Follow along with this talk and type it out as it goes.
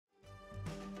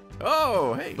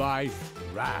Oh, hey. By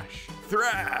Thrash.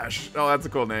 Thrash. Oh, that's a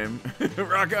cool name.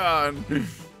 Rock on.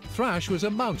 Thrash was a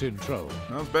mountain troll.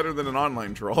 That's better than an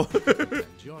online troll.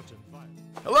 Jordan Fire.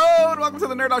 Hello, and welcome to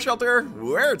the Nerdout Shelter,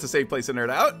 where it's a safe place to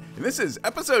nerd out. And this is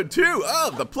episode 2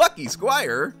 of the Plucky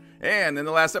Squire. And in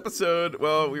the last episode,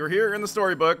 well, we were here in the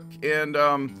storybook, and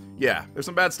yeah, there's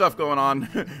some bad stuff going on.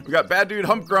 We got bad dude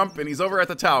Hump Grump, and he's over at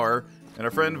the tower. And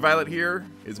our friend Violet here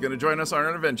is going to join us on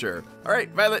an adventure. All right,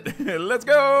 Violet, let's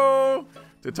go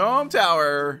to Tom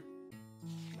Tower.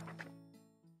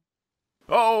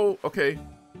 Oh, okay.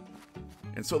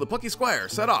 And so the Plucky Squire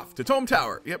set off to Tome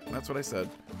Tower. Yep, that's what I said.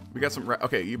 We got some...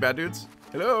 Okay, you bad dudes?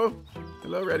 Hello?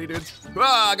 Hello, ready dudes?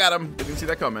 Ah, I got him. Didn't see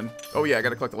that coming. Oh, yeah, I got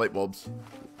to collect the light bulbs.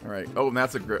 All right. Oh, and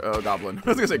that's a goblin. I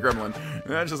was going to say gremlin.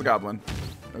 That's just a goblin.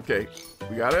 Okay,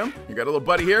 we got him. You got a little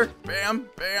buddy here. Bam,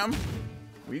 bam.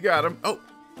 We got him. Oh,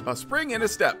 a spring and a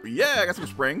step. Yeah, I got some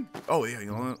spring. Oh, yeah,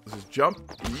 you know, let's just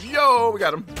jump. Yo, we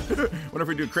got him. Wonder if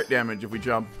we do crit damage if we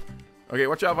jump. Okay,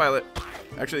 watch out, Violet.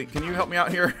 Actually, can you help me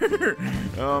out here?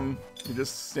 You're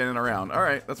just standing around. All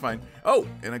right, that's fine. Oh,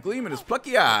 and a gleam in his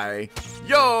plucky eye.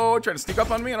 Yo, trying to sneak up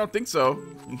on me? I don't think so.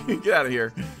 Get out of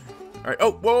here. All right.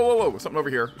 Oh, whoa, whoa, whoa. Something over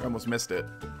here. I almost missed it.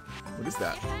 What is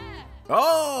that?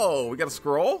 Oh, we got a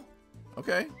scroll?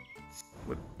 Okay.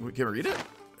 What, can we read it?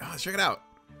 Oh, let's check it out.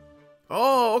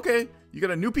 Oh, okay. You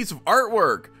got a new piece of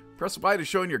artwork. Press Y to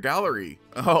show in your gallery.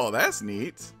 Oh, that's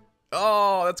neat.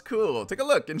 Oh, that's cool. Take a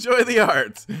look. Enjoy the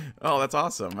art. Oh, that's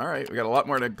awesome. All right. We got a lot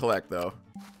more to collect, though.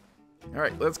 All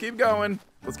right. Let's keep going.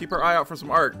 Let's keep our eye out for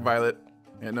some art, Violet.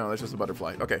 And no, that's just a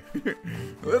butterfly. Okay.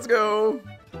 Let's go.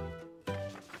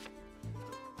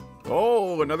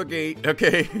 Oh, another gate.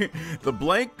 Okay. The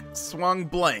blank swung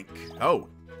blank. Oh.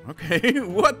 Okay,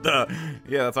 what the?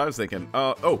 Yeah, that's what I was thinking.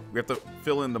 Oh, we have to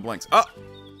fill in the blanks.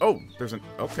 Oh, there's an,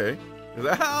 okay.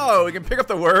 Oh, we can pick up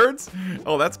the words?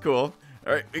 Oh, that's cool.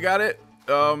 All right, we got it.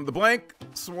 The blank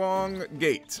swung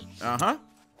gate. Uh-huh.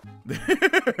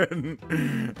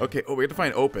 Okay, oh, we have to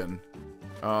find open.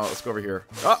 Let's go over here.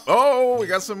 Oh, we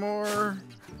got some more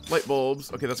light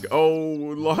bulbs. Okay, that's good.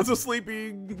 Oh, lots of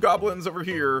sleepy goblins over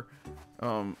here.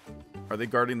 Are they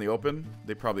guarding the open?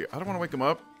 They probably, I don't want to wake them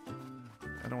up.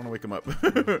 I don't want to wake him up.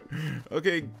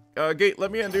 Okay, gate,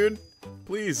 let me in, dude.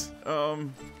 Please.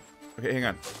 Okay, hang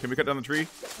on. Can we cut down the tree?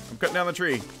 I'm cutting down the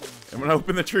tree. I'm gonna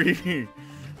open the tree.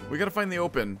 We gotta find the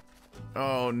open.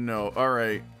 Oh, no. All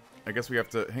right. I guess we have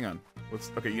to... Hang on.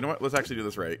 Okay, you know what? Let's actually do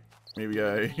this right. Maybe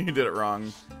I did it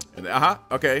wrong. And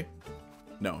okay.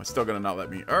 No, it's still gonna not let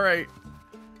me. All right.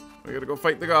 We gotta go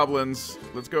fight the goblins.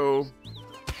 Let's go.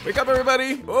 Wake up,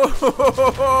 everybody.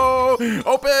 Oh,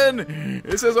 open.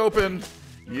 It says open.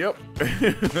 Yep.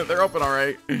 They're open, all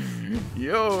right.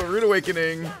 Yo, rude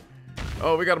awakening.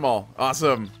 Oh, we got them all.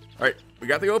 Awesome. All right, we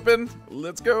got the open.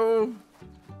 Let's go.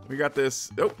 We got this.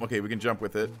 Oh, okay, we can jump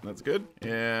with it. That's good.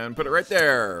 And put it right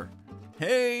there.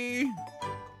 Hey.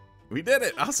 We did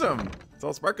it. Awesome. It's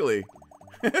all sparkly.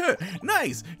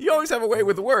 Nice. You always have a way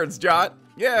with the words, Jot.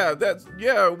 Yeah, that's,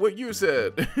 yeah, what you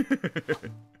said.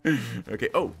 Okay,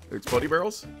 oh, explodey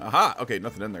barrels? Aha, okay,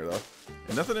 nothing in there, though.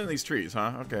 And nothing in these trees,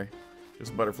 huh? Okay.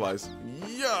 Just butterflies.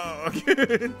 Yeah.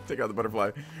 Take out the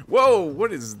butterfly. Whoa,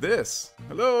 what is this?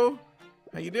 Hello?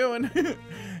 How you doing?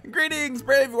 Greetings,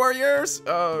 brave warriors.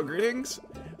 Greetings.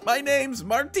 My name's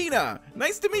Martina.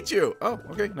 Nice to meet you. Oh,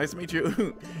 okay, nice to meet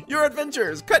you. Your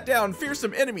adventures cut down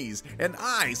fearsome enemies and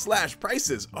I slash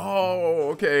prices.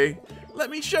 Oh, okay. Let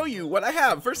me show you what I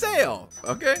have for sale.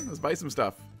 Okay, let's buy some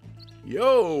stuff.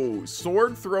 Yo,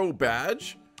 sword throw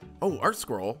badge. Oh, art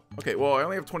scroll. Okay, well, I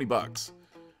only have 20 bucks.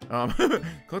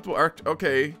 Collectible art.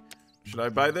 Okay. Should I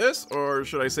buy this or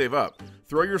should I save up?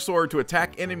 Throw your sword to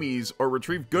attack enemies or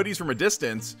retrieve goodies from a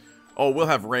distance. Oh, we'll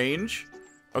have range.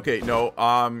 Okay, no.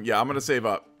 Yeah, I'm gonna save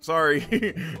up.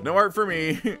 Sorry. No art for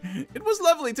me. It was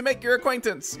lovely to make your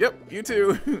acquaintance. Yep, you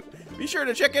too. Be sure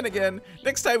to check in again.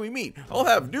 Next time we meet, I'll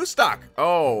have new stock.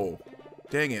 Oh.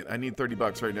 Dang it, I need 30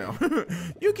 bucks right now.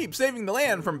 You keep saving the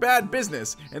land from bad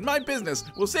business, and my business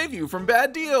will save you from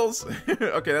bad deals.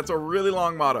 Okay, that's a really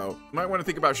long motto. Might want to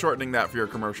think about shortening that for your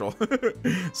commercial.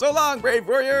 So long, brave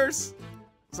warriors.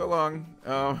 So long.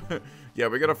 Yeah,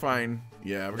 we gotta find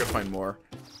more.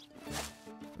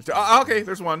 Okay,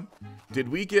 there's one. Did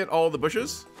we get all the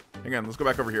bushes? Hang on, let's go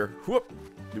back over here. Whoop.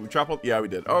 Did we chop all? Yeah, we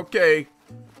did. Okay.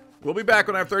 We'll be back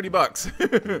when I have 30 bucks.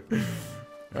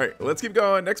 All right, let's keep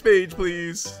going. Next page,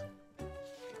 please.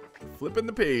 Flipping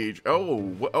the page.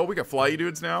 Oh, oh, we got flyy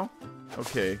dudes now?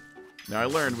 Okay. Now I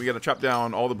learned we got to chop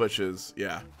down all the bushes.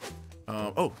 Yeah.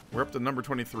 Oh, we're up to number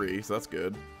 23, so that's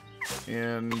good.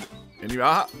 And you,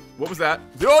 what was that?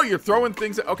 Oh, you're throwing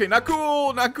things. Okay, not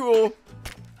cool, not cool.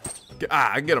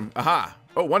 I can get him. Aha.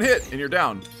 Oh, one hit and you're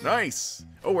down. Nice.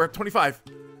 Oh, we're at 25.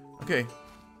 Okay.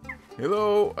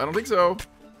 Hello. I don't think so.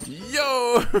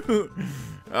 Yo. Oh,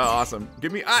 awesome.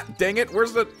 Give me. Dang it.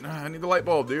 Where's the. I need the light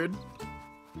bulb, dude.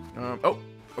 Oh.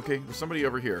 Okay. There's somebody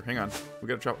over here. Hang on. We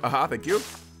gotta drop. Aha. Thank you.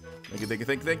 Thank you. Thank you.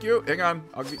 Thank you. Thank you. Hang on.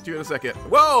 I'll get to you in a second.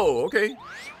 Whoa. Okay.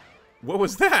 What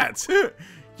was that?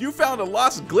 You found a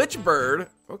lost glitch bird.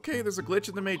 Okay. There's a glitch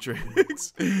in the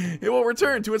Matrix. It will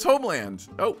return to its homeland.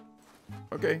 Oh.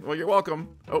 Okay, well, you're welcome.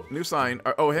 Oh, new sign.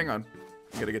 Oh, hang on.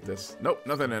 I gotta get this. Nope,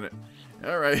 nothing in it.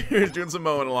 All right, doing some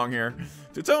mowing along here.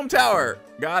 To Tome Tower.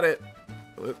 Got it.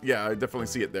 Yeah, I definitely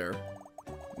see it there.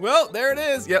 Well, there it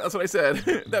is. Yeah, that's what I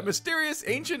said. That mysterious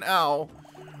ancient owl.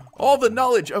 All the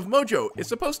knowledge of Mojo is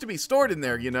supposed to be stored in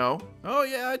there, you know. Oh,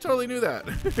 yeah, I totally knew that.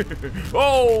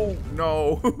 Oh,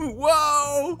 no.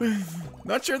 Whoa.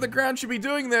 Not sure the ground should be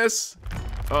doing this.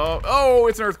 Oh,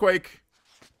 it's an earthquake.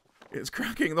 It's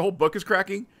cracking. The whole book is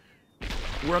cracking.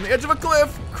 We're on the edge of a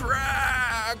cliff.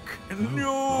 Crack!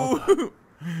 No!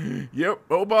 Yep.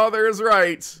 Oh, bother is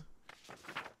right.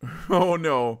 Oh,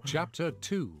 no. Chapter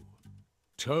 2.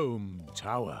 Tome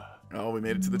Tower. Oh, we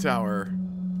made it to the tower.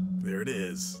 There it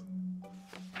is.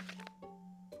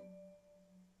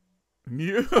 Our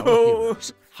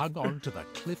heroes hung on to the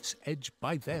cliff's edge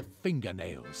by their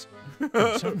fingernails. And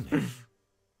suddenly,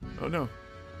 Oh, no.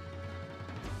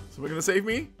 Someone gonna save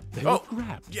me? they were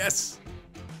grabbed Yes!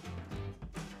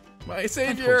 My and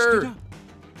savior!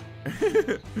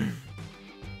 hoisted up.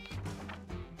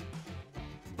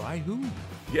 By whom?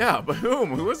 Yeah, but whom?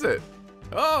 Who was it?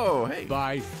 Oh, hey.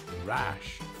 By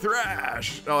Thrash.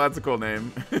 Thrash! Oh, that's a cool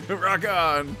name. Rock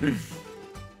on!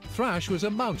 Thrash was a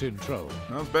mountain troll,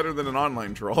 That's better than an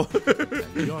online troll.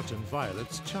 Jot and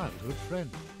Violet's childhood friend.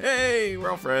 Hey,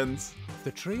 we're all friends.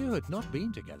 The trio had not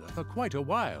been together for quite a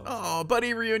while, Oh,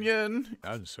 buddy reunion.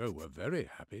 and so were very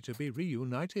happy to be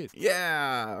reunited.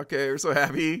 Yeah. Okay, we're so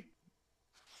happy.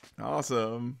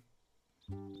 Awesome.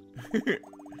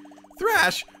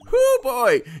 Thrash, whoo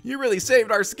boy, you really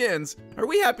saved our skins. Are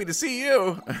we happy to see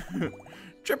you?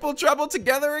 Triple trouble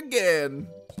together again.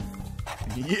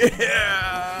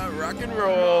 Yeah, rock and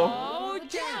roll.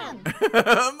 Mojam!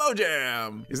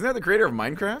 Mojam. Isn't that the creator of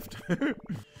Minecraft?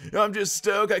 I'm just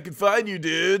stoked I could find you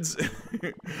dudes.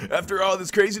 After all this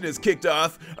craziness kicked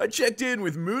off, I checked in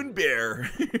with Moonbear.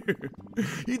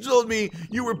 He told me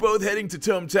you were both heading to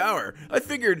Tome Tower. I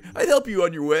figured I'd help you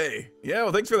on your way. Yeah,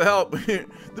 well, thanks for the help.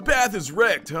 The path is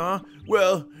wrecked, huh?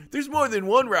 Well, there's more than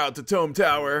one route to Tome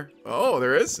Tower. Oh,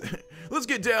 there is? Let's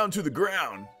get down to the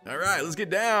ground. All right, let's get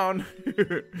down.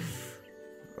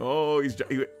 Oh, he's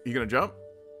gonna jump?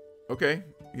 Okay,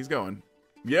 he's going.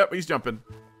 Yep, he's jumping.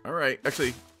 All right,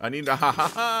 actually, I need to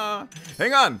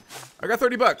hang on. I got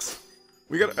 30 bucks.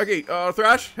 We got, okay,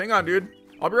 Thrash, hang on, dude.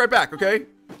 I'll be right back, okay?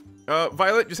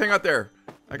 Violet, just hang out there.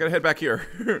 I gotta head back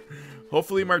here.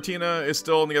 Hopefully Martina is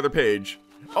still on the other page.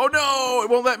 Oh no, it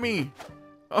won't let me.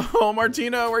 Oh,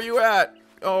 Martina, where you at?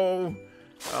 Oh,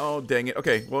 dang it.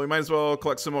 Okay, well, we might as well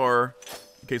collect some more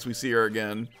in case we see her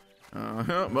again.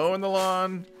 Mowing the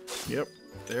lawn. Yep,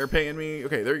 they're paying me.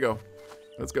 Okay, there you go.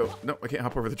 Let's go. No, I can't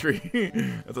hop over the tree.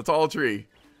 That's a tall tree.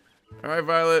 All right,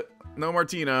 Violet. No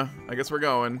Martina. I guess we're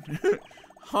going.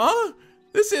 Huh?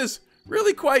 This is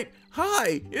really quite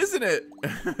high, isn't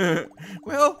it?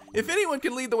 Well, if anyone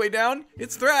can lead the way down,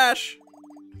 it's Thrash.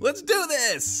 Let's do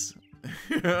this.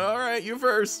 All right, you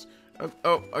first.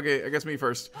 Oh, okay, I guess me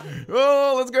first.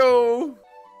 Oh, let's go.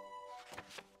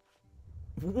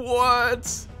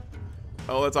 What?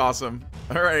 Oh, that's awesome.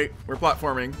 All right, we're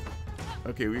platforming.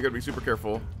 Okay, we gotta be super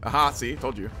careful. Aha, see,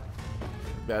 told you.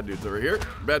 Bad dudes over here.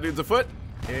 Bad dudes afoot.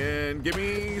 And give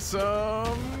me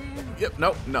some... Yep,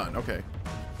 nope, none, okay.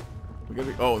 We gotta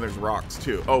be... Oh, and there's rocks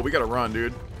too. Oh, we gotta run,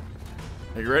 dude.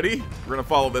 Are you ready? We're gonna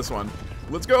follow this one.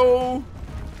 Let's go!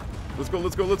 Let's go,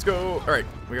 let's go, let's go. All right,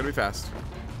 we gotta be fast.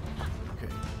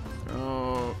 Okay.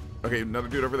 Oh, okay, another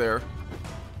dude over there.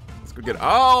 Let's go get...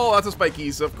 Oh, lots of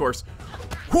spikies, of course.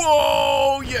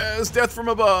 Whoa, yes, death from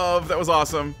above. That was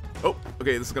awesome. Oh,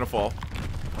 okay, this is gonna fall.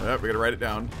 Yep, we gotta write it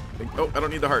down. Oh, I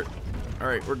don't need the heart. All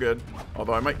right, we're good.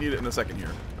 Although I might need it in a second here.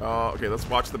 Okay, let's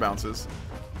watch the bounces.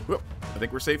 Whoop, I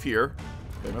think we're safe here.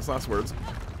 Famous last words.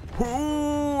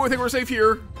 Ooh, I think we're safe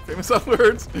here. Famous last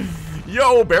words.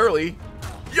 Yo, barely.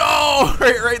 Yo,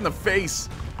 right in the face.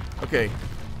 Okay,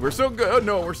 we're so good. Oh,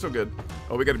 no, we're so good.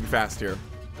 Oh, we gotta be fast here.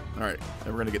 All right,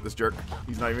 and we're gonna get this jerk.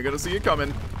 He's not even gonna see it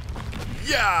coming.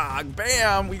 Yeah,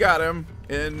 bam, we got him.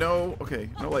 And no, okay,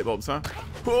 no light bulbs, huh?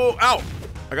 Oh, ow!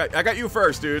 I got you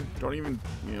first, dude. Don't even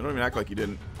act like you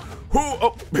didn't.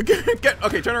 Oh,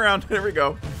 okay, turn around. There we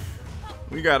go.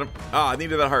 We got him. Ah, I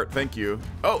needed that heart. Thank you.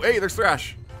 Oh, hey, there's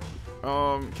Thrash.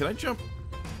 Can I jump?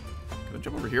 Can I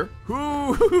jump over here?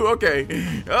 Ooh,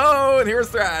 okay. Oh, and here's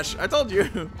Thrash. I told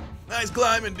you. Nice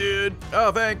climbing, dude.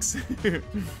 Oh, thanks.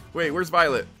 Wait, where's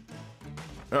Violet?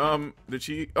 Did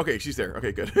she? Okay, she's there.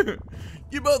 Okay, good.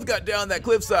 You both got down that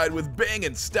cliffside with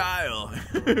banging style.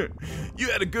 You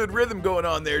had a good rhythm going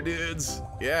on there, dudes.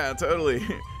 Yeah, totally.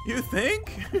 You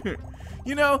think?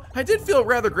 You know, I did feel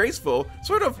rather graceful,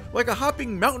 sort of like a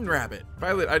hopping mountain rabbit.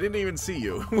 Violet, I didn't even see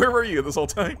you. Where were you this whole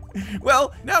time?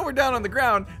 Well, now we're down on the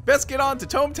ground. Best get on to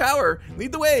Tome Tower.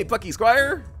 Lead the way, Plucky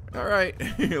Squire. All right,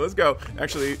 let's go.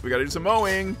 Actually, we gotta do some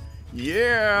mowing.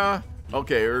 Yeah.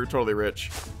 Okay, we're totally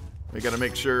rich. We gotta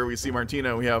make sure we see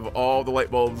Martina. We have all the light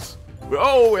bulbs.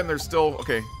 Oh, and there's still,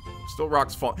 okay, still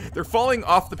rocks falling. They're falling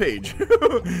off the page.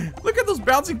 Look at those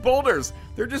bouncing boulders.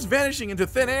 They're just vanishing into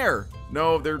thin air.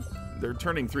 No, they're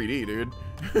turning 3D, dude.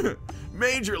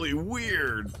 Majorly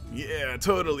weird. Yeah,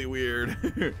 totally weird.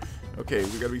 Okay,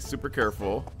 we gotta be super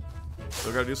careful.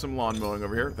 Still gotta do some lawn mowing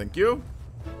over here. Thank you.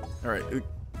 All right.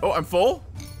 Oh, I'm full?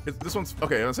 This one's,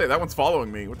 okay, I'm gonna say, that one's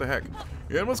following me. What the heck?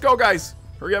 Yeah, let's go, guys.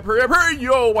 Hurry up, hurry up, hurry!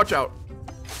 Yo, watch out.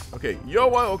 Okay, yo,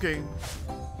 okay.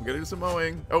 We gotta do some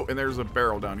mowing. Oh, and there's a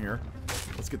barrel down here.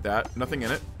 Let's get that. Nothing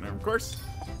in it, of course.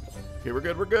 Okay, we're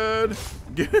good, we're good.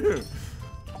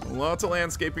 Lots of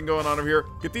landscaping going on over here.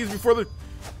 Get these before the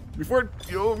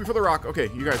rock. Okay,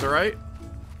 you guys all right?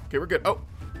 Okay, we're good. Oh,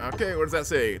 okay, what does that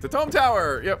say? The Tome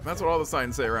Tower. Yep, that's what all the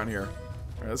signs say around here.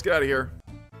 All right, let's get out of here.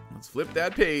 Let's flip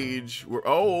that page.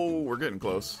 We're getting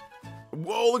close.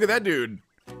 Whoa, look at that dude.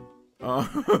 He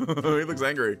looks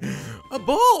angry. A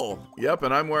bull. Yep,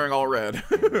 and I'm wearing all red.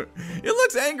 It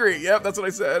looks angry. Yep, that's what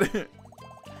I said.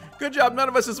 Good job, none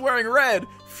of us is wearing red.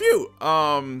 Phew.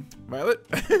 Violet?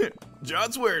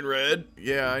 John's wearing red.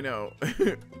 Yeah, I know.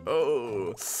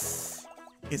 Oh.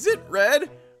 Is it red?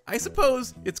 I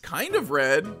suppose it's kind of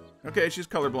red. Okay, she's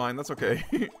colorblind. That's okay.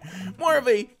 More of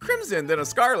a crimson than a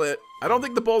scarlet. I don't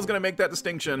think the bull's gonna make that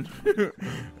distinction.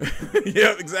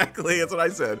 Yeah, exactly. That's what I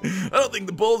said. I don't think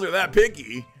the bulls are that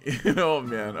picky. Oh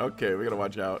man. Okay, we gotta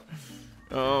watch out.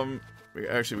 We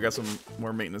got some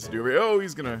more maintenance to do. Oh,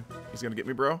 he's gonna get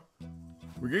me, bro.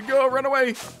 We're gonna go. Run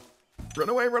away. Run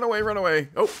away, run away, run away.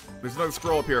 Oh, there's another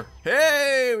scroll up here.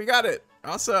 Hey, we got it.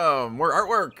 Awesome. More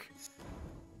artwork.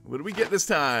 What do we get this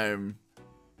time?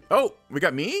 Oh, we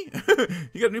got me?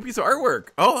 You got a new piece of artwork.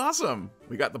 Oh, awesome.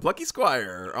 We got the Plucky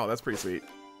Squire. Oh, that's pretty sweet.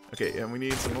 Okay, and we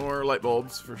need some more light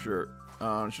bulbs for sure.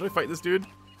 Should I fight this dude?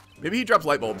 Maybe he drops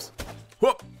light bulbs.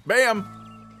 Whoop,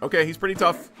 bam. Okay, he's pretty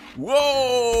tough.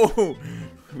 Whoa.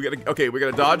 We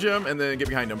gotta dodge him and then get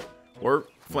behind him. Or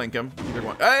flank him. Either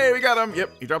one. Hey, we got him.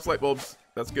 Yep, he drops light bulbs.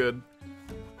 That's good.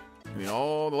 I mean,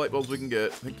 all the light bulbs we can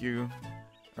get. Thank you.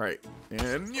 All right,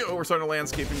 and we're starting a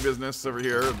landscaping business over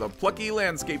here. The Plucky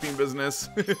landscaping business.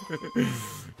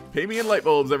 Pay me in light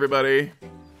bulbs, everybody.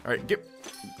 All right,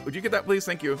 would you get that, please?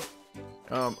 Thank you.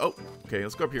 Oh, okay,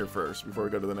 let's go up here first before we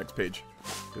go to the next page.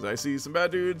 Because I see some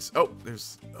bad dudes. Oh,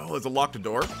 there's a locked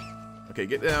door. Okay,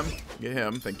 get him.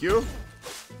 Thank you.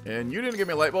 And you didn't give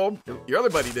me a light bulb. Your other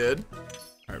buddy did.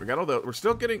 All right, we got all the, we're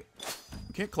still getting,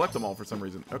 we can't collect them all for some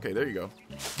reason. Okay, there you go.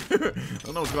 I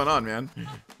don't know what's going on, man.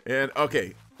 And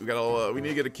okay, we need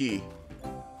to get a key.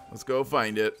 Let's go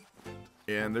find it.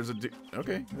 And there's a dude,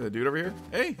 okay, there's a dude over here.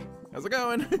 Hey, how's it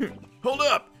going? Hold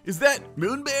up, is that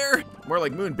Moon Bear? More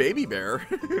like Moon Baby Bear.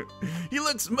 He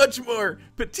looks much more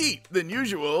petite than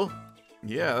usual.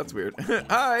 Yeah, that's weird.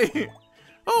 Hi.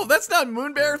 Oh, that's not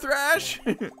Moon Bear, Thrash.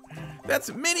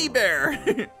 That's Mini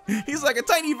Bear. He's like a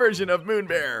tiny version of Moon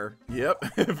Bear. Yep,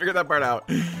 figured that part out.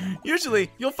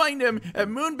 Usually, you'll find him at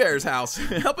Moon Bear's house,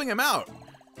 helping him out.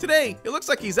 Today, it looks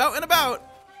like he's out and about.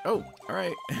 Oh, all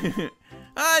right.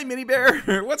 Hi, Mini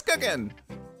Bear. What's cooking?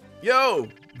 Yo,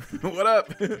 what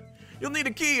up? You'll need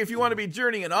a key if you want to be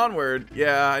journeying onward.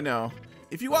 Yeah, I know.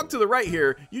 If you walk to the right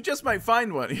here, you just might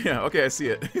find one. Yeah, okay, I see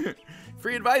it.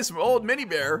 Free advice from old Mini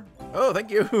Bear. Oh, thank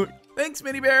you. Thanks,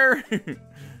 Mini Bear.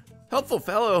 Helpful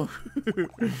fellow.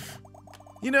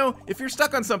 You know, if you're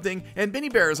stuck on something and Mini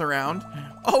Bear is around,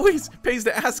 always pays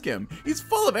to ask him. He's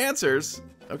full of answers.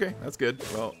 Okay, that's good.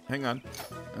 Well, hang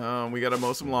on. We gotta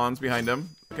mow some lawns behind him.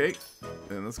 Okay,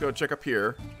 and let's go check up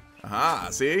here. Aha,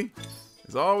 see?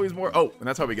 There's always more. Oh, and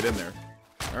that's how we get in there.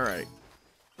 All right.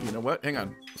 You know what? Hang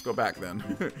on. Let's go back then.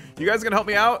 You guys gonna help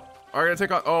me out? Or I gotta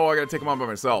take on, oh, I gotta take them on by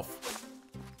myself.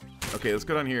 Okay, let's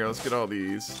go down here. Let's get all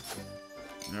these.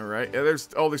 All right. Yeah, there's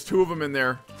two of them in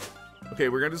there. Okay,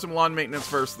 we're gonna do some lawn maintenance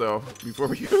first, though, before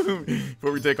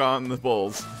we take on the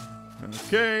bulls.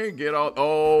 Okay, get all.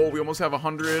 Oh, we almost have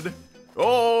 100.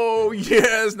 Oh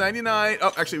yes, 99.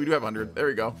 Oh, actually, we do have 100. There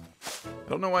we go. I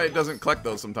don't know why it doesn't collect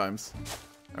those sometimes.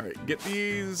 All right, get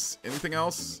these. Anything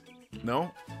else?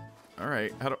 No? All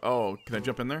right. Oh, can I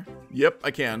jump in there? Yep,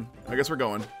 I can. I guess we're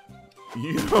going.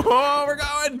 Oh, we're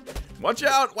going. Watch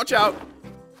out. Watch out.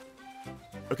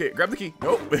 Okay, grab the key.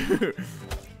 Nope.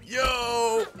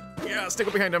 Yo. Yeah, stick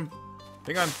up behind him.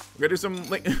 Hang on. We gotta do some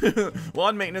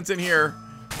lawn maintenance in here.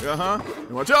 Uh-huh.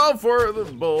 And watch out for the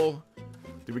bull.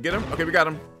 Did we get him? Okay, we got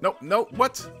him. Nope, nope.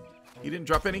 What? He didn't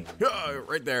drop any?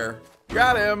 Right there.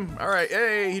 Got him. All right.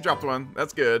 Hey, he dropped one.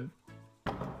 That's good.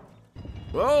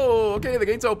 Whoa. Okay, the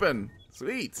gate's open.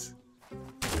 Sweet. All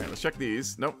right, let's check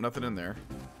these. Nope, nothing in there.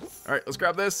 All right, let's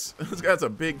grab this. This guy's a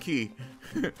big key.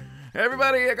 Hey,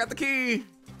 everybody, I got the key.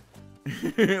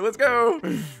 Let's go.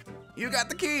 You got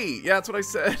the key. Yeah, that's what I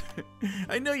said.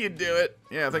 I knew you'd do it.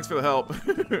 Yeah, thanks for the help.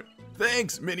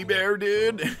 Thanks, mini bear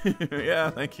dude. Yeah,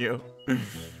 thank you.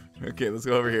 Okay, let's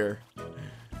go over here.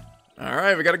 All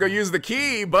right, we gotta go use the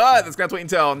key, but that's gonna have to wait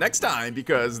until next time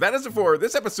because that is it for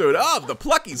this episode of the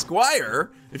Plucky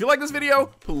Squire. If you like this video,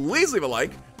 please leave a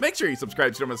like. Make sure you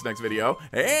subscribe to this next video.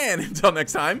 And until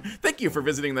next time, thank you for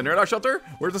visiting the Nerdout Shelter,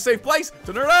 where it's a safe place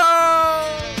to nerd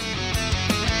out!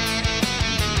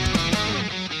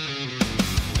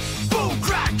 Boom,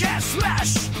 crack, and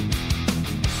smash!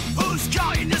 Who's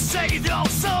going to save your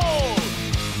soul?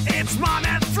 It's mine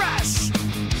and fresh!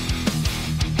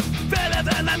 Better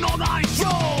than an online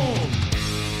troll!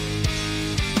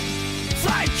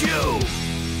 Thank you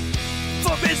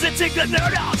for visiting the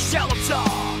Nerdout Shelter,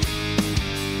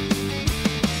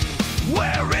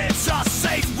 where it's a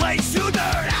safe place to nerd.